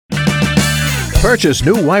Purchase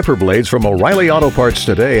new wiper blades from O'Reilly Auto Parts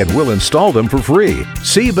today and we'll install them for free.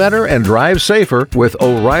 See better and drive safer with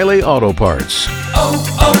O'Reilly Auto Parts.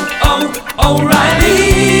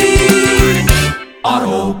 O'Reilly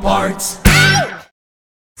Auto Parts.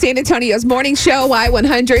 San Antonio's morning show,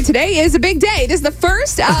 Y100. Today is a big day. It is the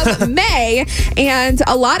 1st of May, and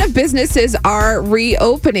a lot of businesses are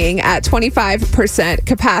reopening at 25%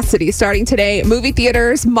 capacity. Starting today, movie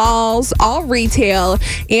theaters, malls, all retail,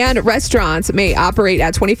 and restaurants may operate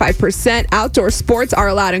at 25%. Outdoor sports are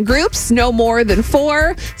allowed in groups, no more than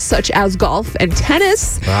 4, such as golf and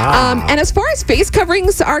tennis. And as far as face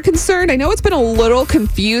coverings are concerned, I know it's been a little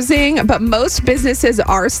confusing, but most businesses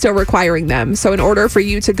are still requiring them. So in order for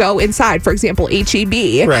you to go inside, for example,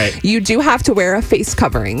 H-E-B, right, you do have to wear a face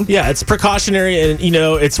covering. Yeah, it's precautionary, and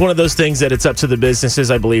it's one of those things that it's up to the businesses,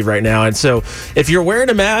 I believe, right now. And so if you're wearing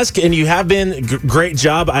a mask and you have been, great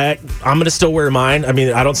job. I'm going to still wear mine. I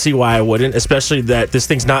mean, I don't see why I wouldn't, especially that this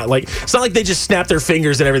thing's not like, it's not like they just snap their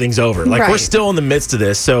fingers and everything's over. Like, we're still in the midst of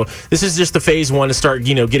this. So this is just the phase 1 to start,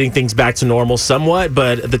 getting things back to normal somewhat,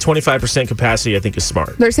 but the 25% capacity, I think, is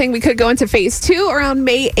smart. They're saying we could go into phase 2 around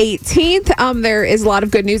May 18th. There is a lot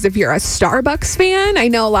of good news if you're a Starbucks fan. I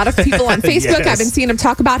know a lot of people on Facebook, Yes. I've been seeing them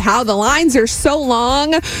talk about how the lines are so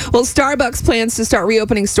long. Well, Starbucks plans to start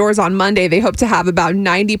reopening stores on Monday. They hope to have about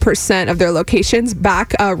 90% of their locations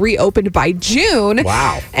back reopened by June.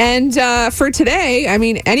 Wow. And for today, I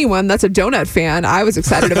mean, anyone that's a donut fan, I was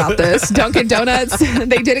excited about this. Dunkin' Donuts,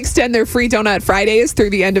 they did extend their free donut Fridays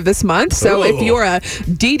through the end of this month. So if you're a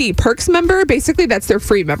DD Perks member, basically that's their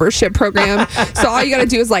free membership program. So all you got to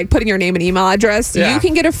do is put in your name and email address. Yeah. You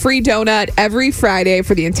can get a free donut every Friday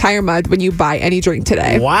for the entire month when you buy any drink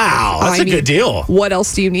today. Wow, that's a good deal. What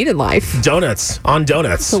else do you need in life? Donuts on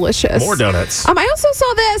donuts. Delicious. More donuts. I also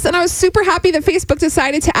saw this, and I was super happy that Facebook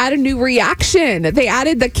decided to add a new reaction. They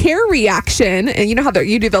added the care reaction, and you know how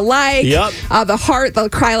you do the the heart, the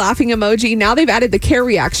cry laughing emoji. Now they've added the care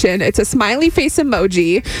reaction. It's a smiley face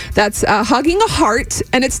emoji that's hugging a heart,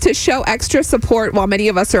 and it's to show extra support while many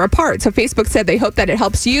of us are apart. So Facebook said they hope that it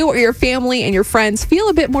helps you or your family and your friends feel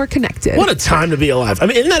a bit more connected. What a time to be alive. I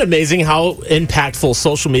mean, isn't that amazing how impactful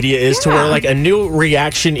social media is to where a new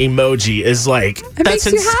reaction emoji is that's makes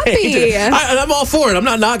you insane. happy. I'm all for it. I'm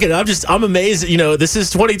not knocking it. I'm amazed. This is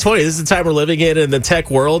 2020. This is the time we're living in the tech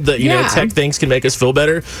world that, tech things can make us feel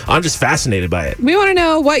better. I'm just fascinated by it. We want to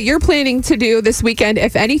know what you're planning to do this weekend,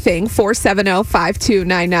 if anything.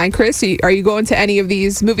 470-5299. Chris, are you going to any of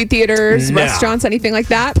these movie theaters, restaurants, anything like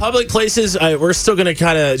that? Public places, we're still going to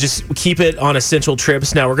kind of just keep it on essential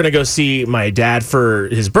trips. Now, we're going to go see my dad for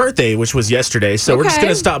his birthday, which was yesterday. So we're just going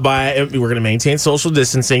to stop by, and we're going to maintain social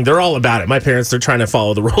distancing. They're all about it. My parents, they're trying to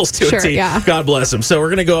follow the rules to a T. Yeah. God bless them. So we're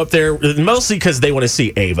going to go up there mostly because they want to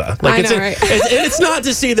see Ava. I know, right? It's not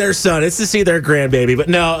to see their son. It's to see their grandbaby. But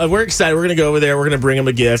no, we're excited. We're going to go over there. We're going to bring them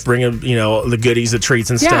a gift, bring them, the goodies, the treats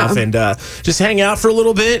and stuff, and just hang out for a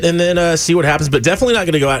little bit and then see what happens. But definitely not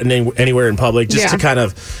going to go out anywhere in public just to kind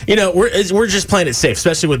of, we're just playing it safe,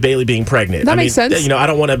 especially with Bailey being pregnant. That makes sense. I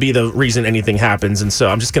don't want to be the reason anything happens. And so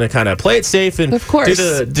I'm just going to kind of play it safe and of course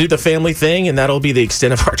do the family thing. And that'll be the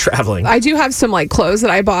extent of our traveling. I do have some clothes that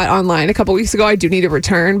I bought online a couple weeks ago. I do need to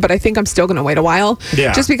return, but I think I'm still going to wait a while.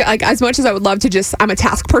 Yeah. Just because as much as I would love to I'm a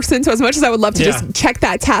task person. So as much as I would love to just check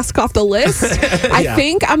that task off the list, I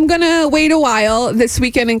think I'm going to wait a while this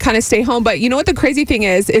weekend and kind of stay home. But you know what the crazy thing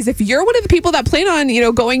is if you're one of the people that plan on,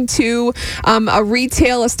 going to a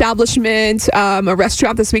retail establishment, a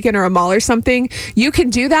restaurant this weekend or a mall or something, you can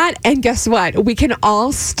do that. And guess what? We can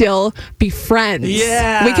all still be friends.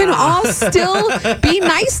 Yeah. We can all still be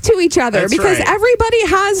nice to each other. That's because right. everybody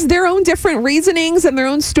has their own different reasonings and their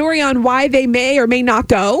own story on why they may or may not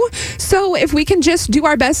go. So if we can just do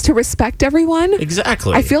our best to respect everyone,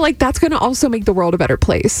 exactly, I feel like that's going to also make the world a better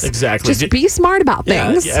place. Exactly. Just be smart about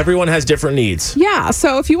things. Yeah, everyone has different needs. Yeah.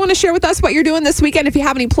 So if you want to share with us what you're doing this weekend, if you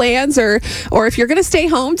have any plans or if you're going to stay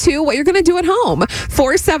home too, what you're going to do at home,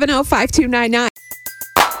 470-5299.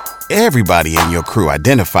 Everybody in your crew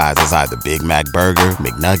identifies as either Big Mac Burger,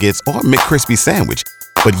 McNuggets, or McCrispy Sandwich.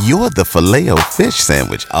 But you're the Filet-O-Fish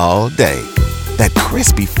Sandwich all day. That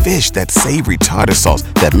crispy fish, that savory tartar sauce,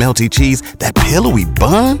 that melty cheese, that pillowy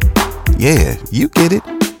bun. Yeah, you get it.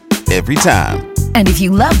 Every time. And if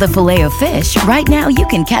you love the Filet-O-Fish, right now you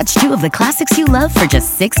can catch 2 of the classics you love for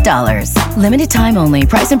just $6. Limited time only.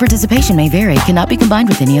 Price and participation may vary. Cannot be combined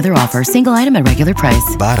with any other offer. Single item at regular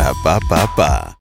price. Ba-da-ba-ba-ba.